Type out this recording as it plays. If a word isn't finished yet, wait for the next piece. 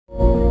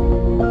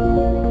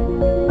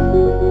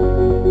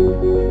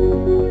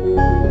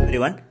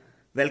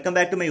Welcome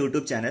back to my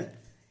YouTube channel.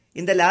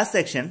 In the last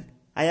section,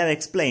 I have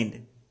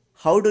explained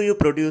how do you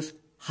produce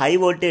high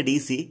voltage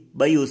DC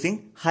by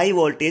using high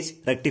voltage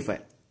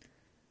rectifier.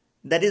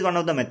 That is one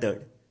of the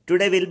method.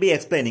 Today we will be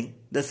explaining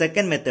the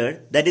second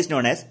method, that is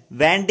known as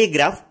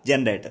Vandegraff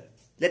Generator.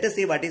 Let us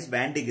see what is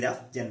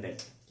Vandegraff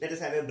Generator. Let us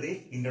have a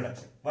brief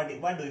introduction. What do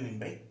you mean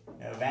by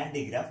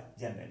Vandegraff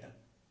Generator?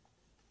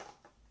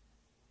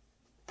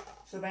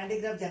 So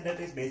Vandegraff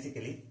Generator is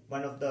basically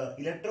one of the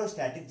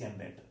electrostatic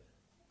generator.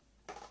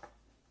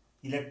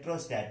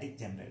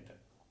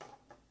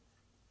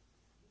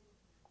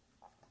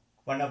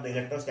 One of the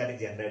electrostatic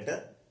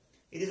generator.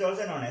 It is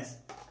also known as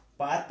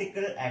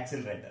particle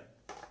accelerator.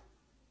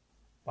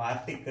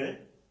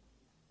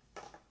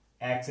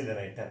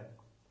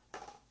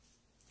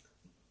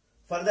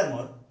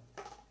 Furthermore,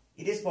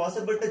 it is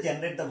possible to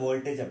generate the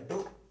voltage up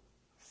to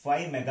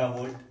 5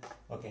 megavolt.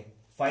 5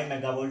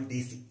 megavolt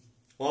DC.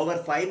 Over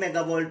 5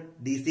 megavolt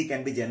DC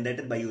can be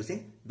generated by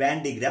using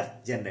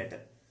Vandegraff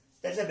generator.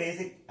 That's a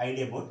basic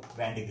idea about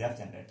Vandegraff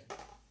generator.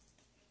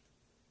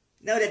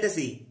 Now let us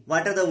see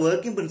what are the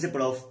working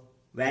principles of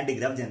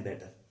Vandegraff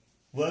generator.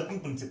 Working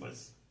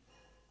principles.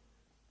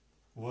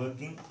 What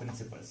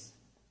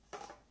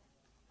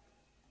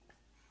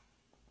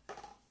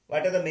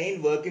are the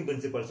main working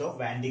principles of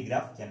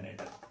Vandegraff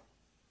generator?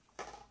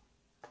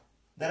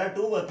 There are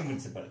two working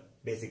principles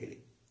basically.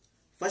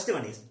 First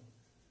one is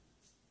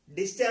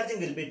discharging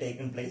will be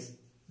taken place.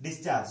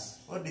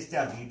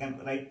 Discharging, you can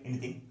write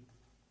anything.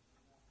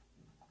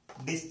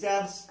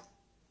 Discharge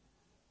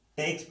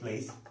takes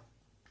place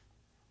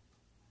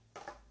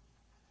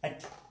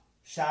at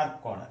sharp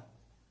corner.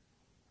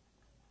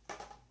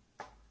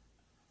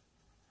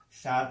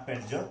 Sharp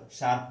edge or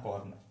sharp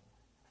corner.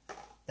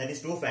 That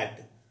is true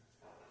fact.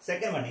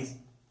 Second one is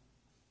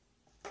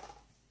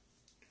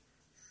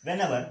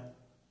whenever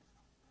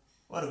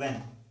or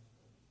when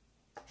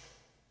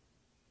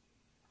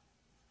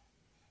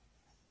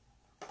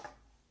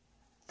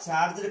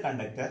charged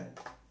conductor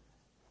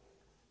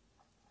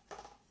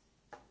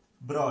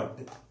brought,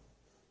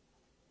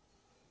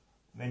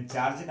 when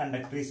charged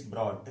conductor is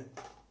brought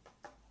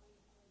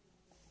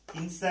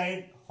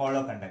inside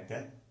hollow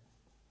conductor,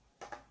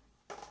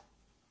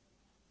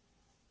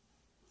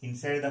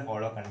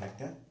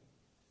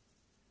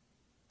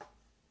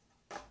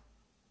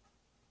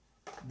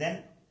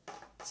 then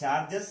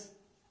charges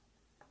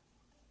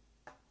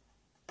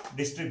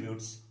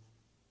distributes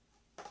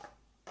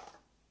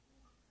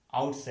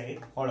outside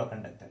the hollow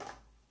conductor.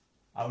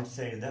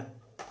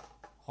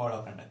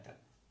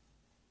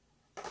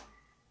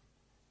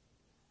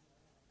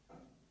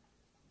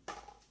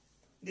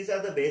 These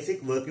are the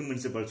basic working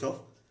principles of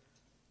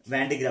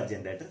Vandegraff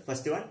generator.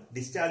 First one,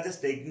 discharges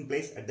taking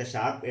place at the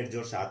sharp edge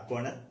or sharp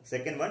corner.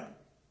 Second one,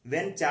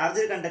 when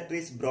charged conductor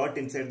is brought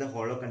inside the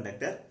hollow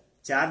conductor,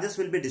 charges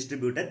will be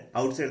distributed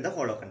outside the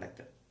hollow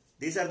conductor.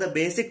 These are the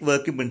basic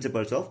working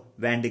principles of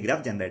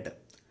Vandegraff generator.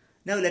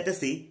 Now let us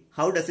see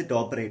how does it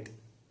operate.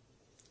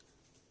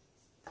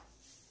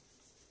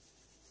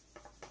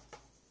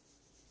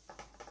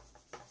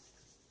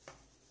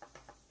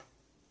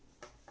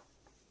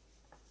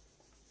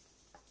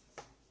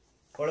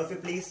 All of you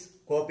please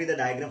copy the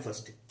diagram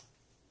first.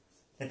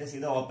 Let us see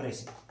the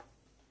operation.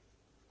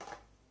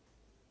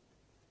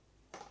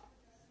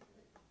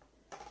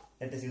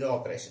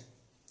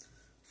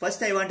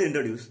 First I want to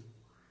introduce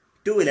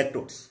two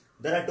electrodes.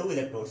 There are two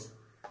electrodes.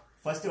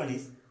 First one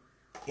is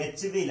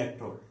HV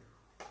electrode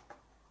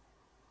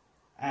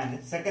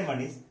and second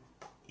one is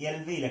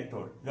LV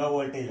electrode, low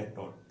voltage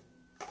electrode.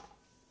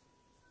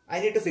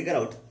 I need to figure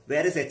out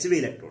where is HV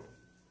electrode.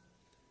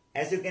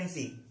 As you can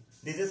see,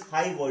 this is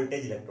high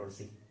voltage electrode.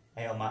 See,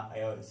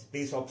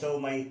 please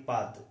observe my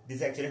path. This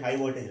is actually high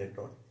voltage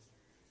electrode.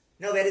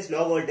 Now where is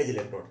low voltage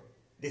electrode?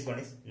 This one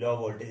is low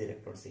voltage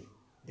electrode. See,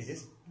 this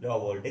is low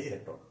voltage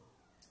electrode.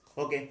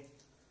 Okay.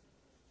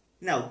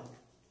 Now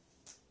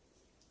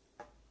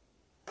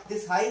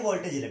this high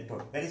voltage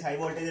electrode, where is high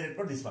voltage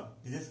electrode? This one.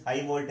 This is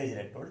high voltage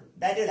electrode.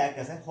 That will act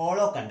as a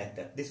hollow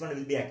conductor. This one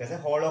will be act as a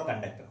hollow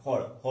conductor.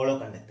 Hollow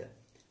conductor.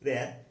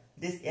 Where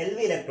this LV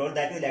electrode,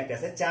 that will act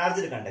as a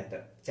charged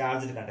conductor.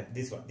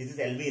 This one. This is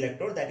LV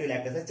electrode, that will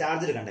act as a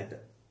charged conductor.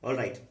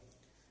 Alright.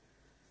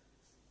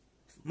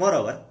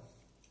 Moreover,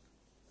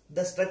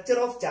 the structure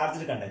of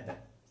charged conductor.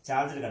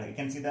 You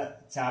can see the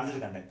charged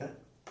conductor.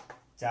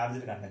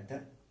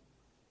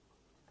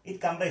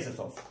 It consists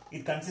of,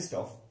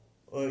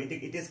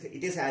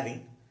 it is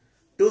having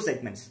two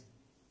segments.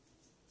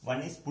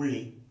 One is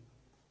pulley,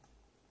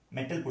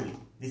 metal pulley.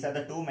 These are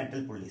the two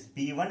metal pulleys,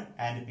 P1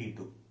 and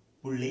P2.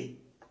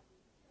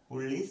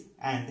 Pulleys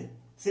and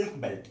silk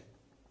belt.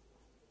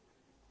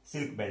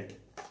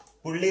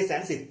 Pulleys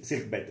and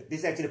silk belt.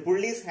 These actually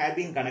pulleys have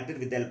been connected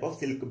with the help of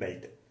silk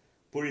belt.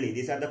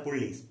 These are the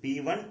pulleys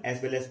P1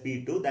 as well as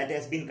P2 that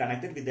has been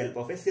connected with the help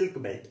of a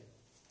silk belt.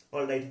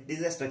 Alright, this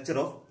is the structure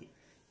of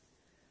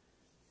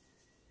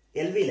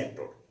LV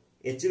electrode.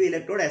 HV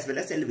electrode as well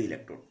as LV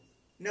electrode.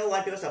 Now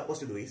what you are supposed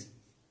to do is,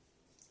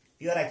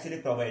 you are actually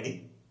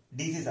providing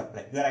DC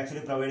supply. You are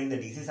actually providing the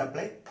DC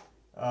supply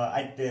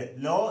at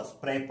low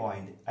spray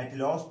point,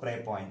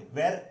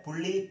 where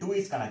pulley 2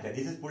 is connected.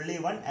 This is pulley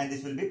 1 and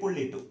this will be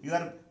pulley 2. You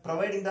are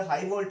providing the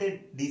high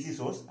voltage DC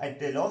source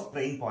at a low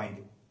spraying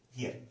point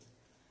here.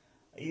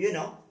 You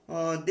know,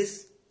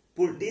 these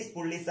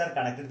pulleys are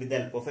connected with the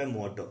help of a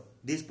motor.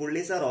 These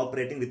pulleys are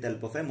operating with the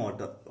help of a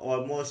motor.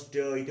 Almost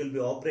it will be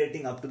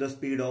operating up to the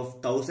speed of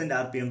 1000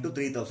 rpm to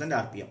 3000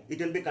 rpm. It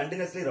will be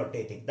continuously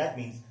rotating. That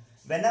means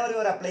whenever you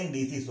are applying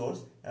DC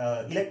source,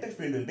 electric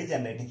field will be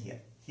generating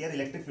here. Here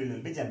electric field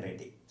will be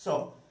generating.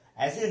 So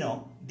as you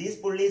know, these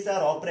pulleys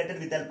are operated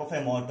with the help of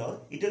a motor.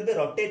 It will be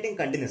rotating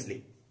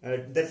continuously.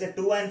 There is a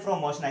to and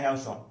from motion I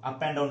have shown,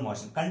 up and down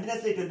motion.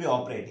 Continuously it will be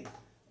operating.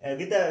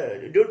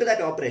 Due to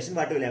that operation,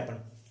 what will happen?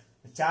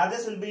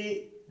 Charges will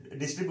be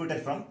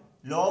distributed from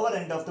lower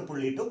end of the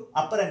pulley to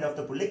upper end of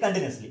the pulley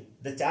continuously.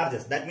 The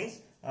charges, that means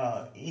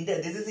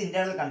this is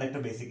internal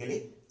conductor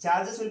basically.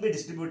 Charges will be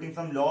distributing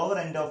from lower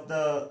end of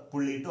the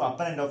pulley to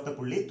upper end of the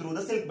pulley through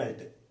the silk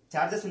belt.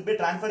 Charges will be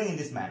transferring in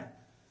this manner.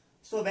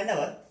 So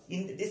whenever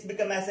this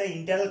becomes as an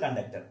internal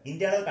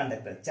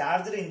conductor,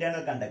 charged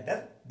internal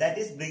conductor, that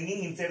is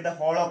bringing inside the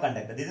hollow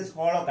conductor. This is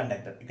hollow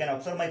conductor. You can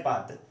observe my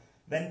path.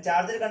 When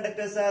charged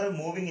conductors are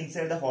moving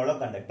inside the hollow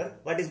conductor,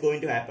 what is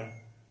going to happen?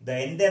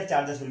 The entire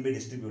charges will be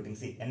distributing.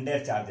 See,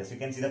 entire charges. You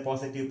can see the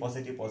positive,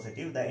 positive,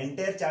 positive. The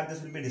entire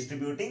charges will be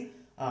distributing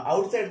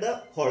outside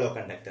the hollow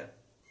conductor.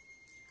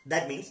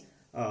 That means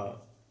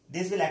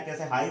this will act as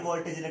a high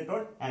voltage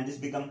electrode and this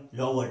become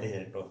low voltage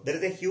electrode. There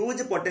is a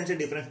huge potential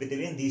difference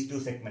between these two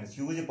segments.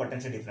 Huge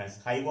potential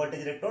difference. High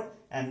voltage electrode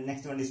and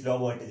next one is low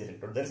voltage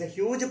electrode. There is a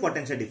huge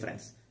potential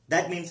difference.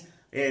 That means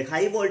a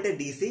high voltage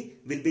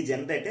DC will be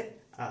generated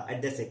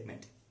at the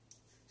segment.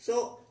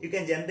 So you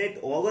can generate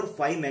over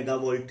 5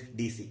 megavolt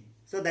DC.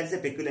 So that's a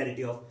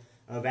peculiarity of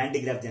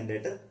Vandegraff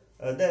generator.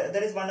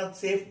 There is one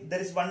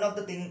of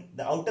the thing,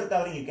 the outer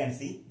covering you can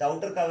see. The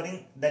outer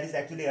covering, that is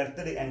actually earth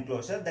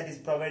enclosure, that is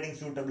providing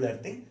suitable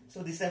earthing.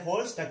 So this is a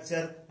whole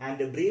structure and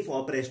a brief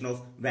operation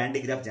of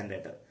Vandegraff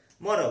generator.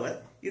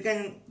 Moreover, you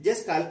can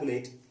just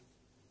calculate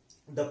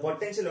the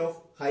potential of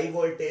high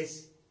voltage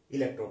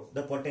electrode.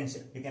 The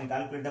potential, you can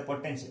calculate the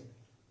potential.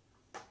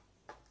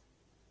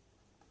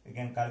 You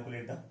can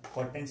calculate the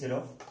potential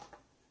of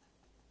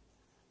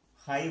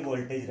high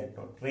voltage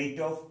electrode.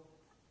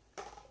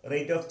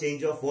 Rate of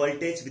change of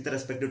voltage with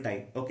respect to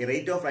time. Okay,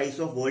 rate of rise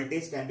of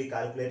voltage can be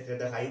calculated at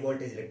the high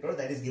voltage electrode,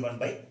 that is given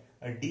by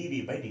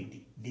dV by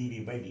dt.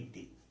 dV by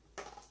dt.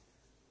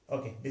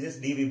 Okay, this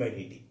is dV by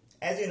dt.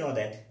 As you know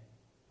that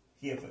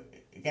here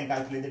you can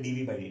calculate the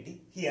dV by dt.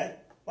 Here,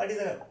 what is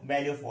the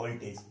value of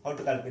voltage? How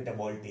to calculate the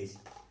voltage?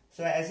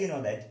 So as you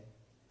know that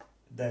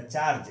the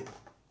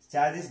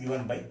charge is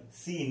given by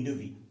C into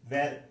V,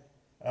 where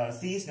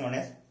C is known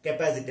as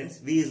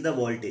capacitance, V is the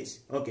voltage.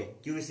 Okay,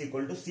 Q is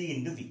equal to C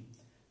into V.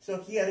 So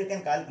here you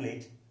can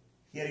calculate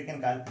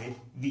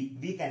V.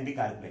 V can be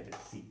calculated.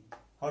 See,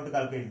 how to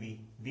calculate V?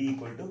 V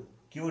equal to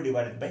Q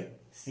divided by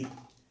C.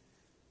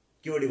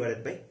 Q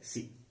divided by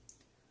C.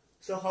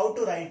 So how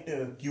to write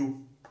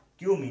Q?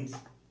 Q means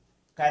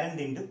current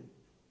into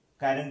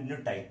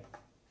time.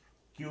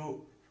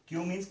 Q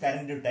means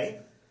current into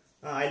time.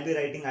 I'll be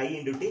writing I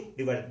into T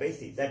divided by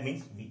C. That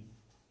means V.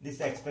 This is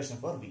the expression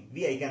for V.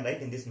 V I can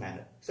write in this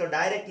manner. So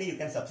directly you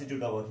can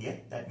substitute over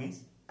here. That means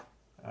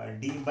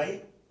d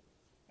by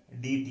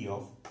dt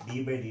of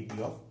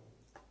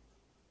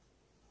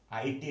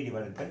IT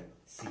divided by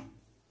C.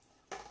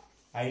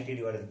 IT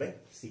divided by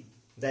C.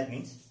 That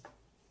means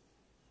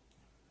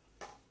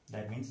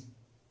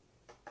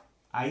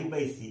I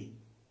by C.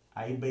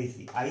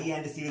 I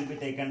and C will be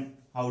taken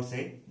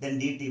outside. Then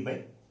dt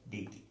by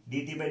dt.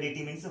 dt by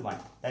dt means 1.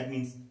 That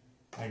means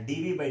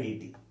dV by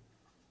dt.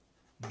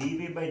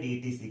 dV by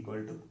dt is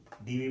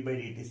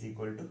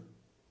equal to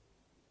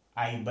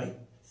I by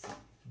C.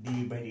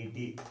 dV by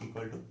dt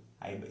equal to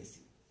I by C.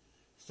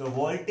 So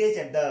voltage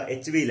at the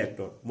HV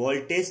electrode.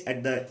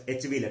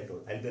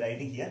 I'll be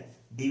writing here.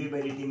 dV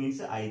by dt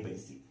means I by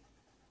C.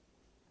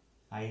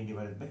 I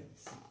divided by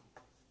C.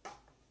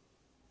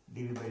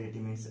 dV by dt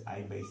means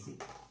I by C.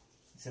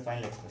 It's a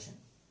final expression.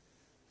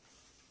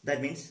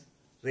 That means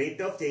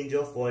rate of change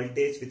of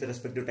voltage with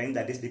respect to time,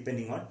 that is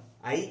depending on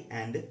I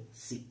and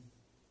C.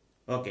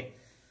 Okay.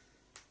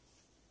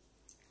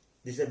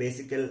 This is a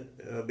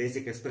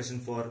basic expression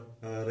for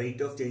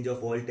rate of change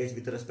of voltage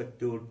with respect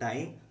to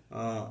time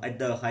at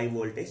the high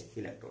voltage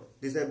electrode.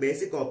 This is a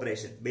basic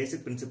operation,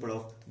 basic principle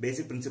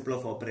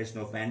of operation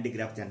of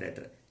Vandegraff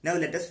generator. Now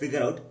let us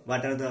figure out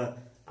what are the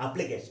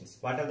applications.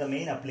 What are the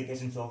main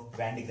applications of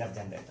Vandegraff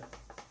generator?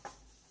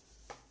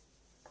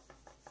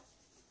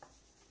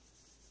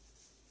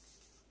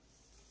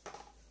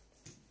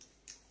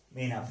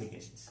 Main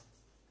applications.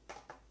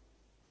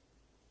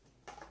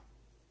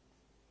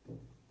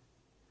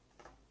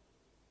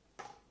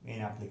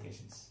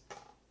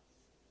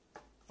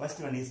 First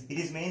one is, it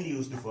is mainly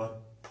used for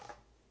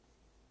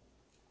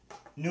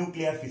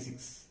nuclear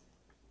physics.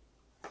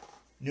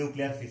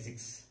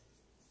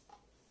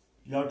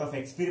 Lot of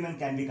experiment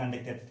can be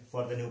conducted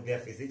for the nuclear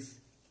physics.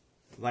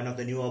 One of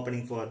the new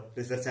opening for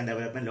research and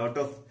development. Lot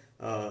of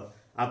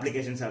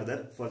applications are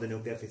there for the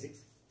nuclear physics.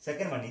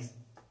 Second one is,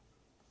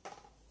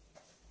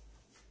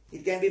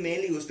 it can be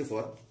mainly used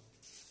for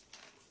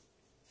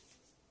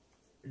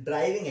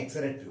driving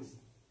X-ray tube.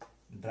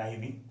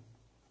 Driving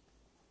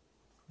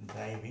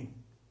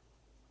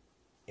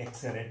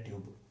X-ray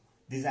tube.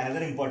 This is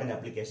another important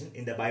application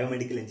in the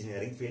biomedical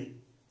engineering field.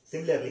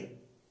 Similarly,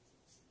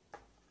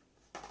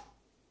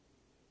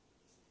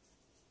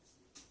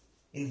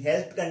 in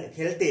health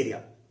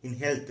area, in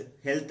health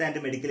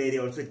and medical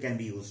area also it can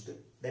be used.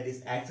 That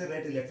is,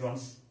 accelerate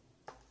electrons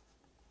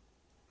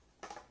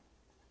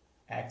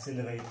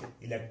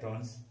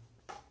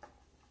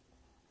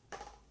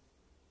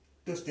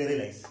to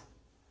sterilize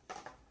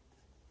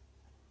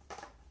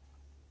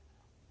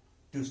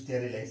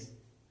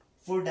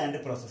food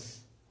and process.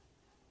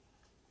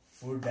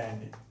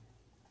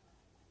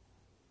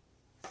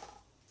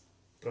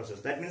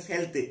 That means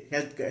health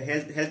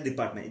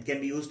department. It can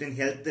be used in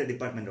health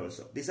department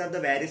also. These are the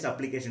various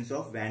applications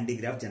of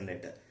Vandegraff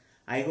generator.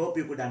 I hope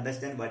you could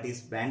understand what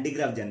is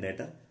Vandegraff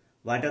generator,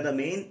 what are the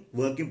main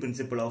working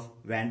principle of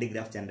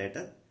Vandegraff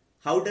generator,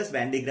 how does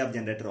Vandegraff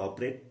generator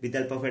operate. With the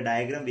help of a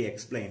diagram we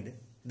explained.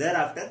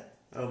 Thereafter,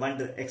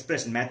 one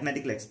expression,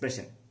 mathematical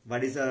expression.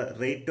 What is the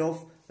rate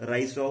of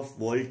rise of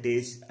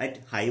voltage at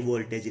high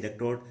voltage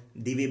electrode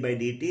dV by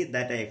dt,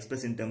 that I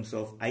express in terms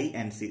of I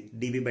and C.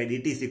 dV by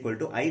dt is equal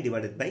to I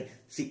divided by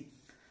C.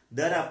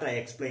 Thereafter I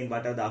explain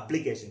what are the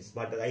applications,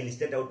 I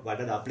listed out what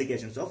are the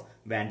applications of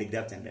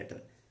Vandegraff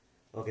generator.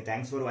 Okay,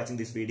 thanks for watching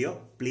this video.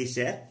 Please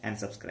share and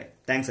subscribe.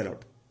 Thanks a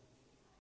lot.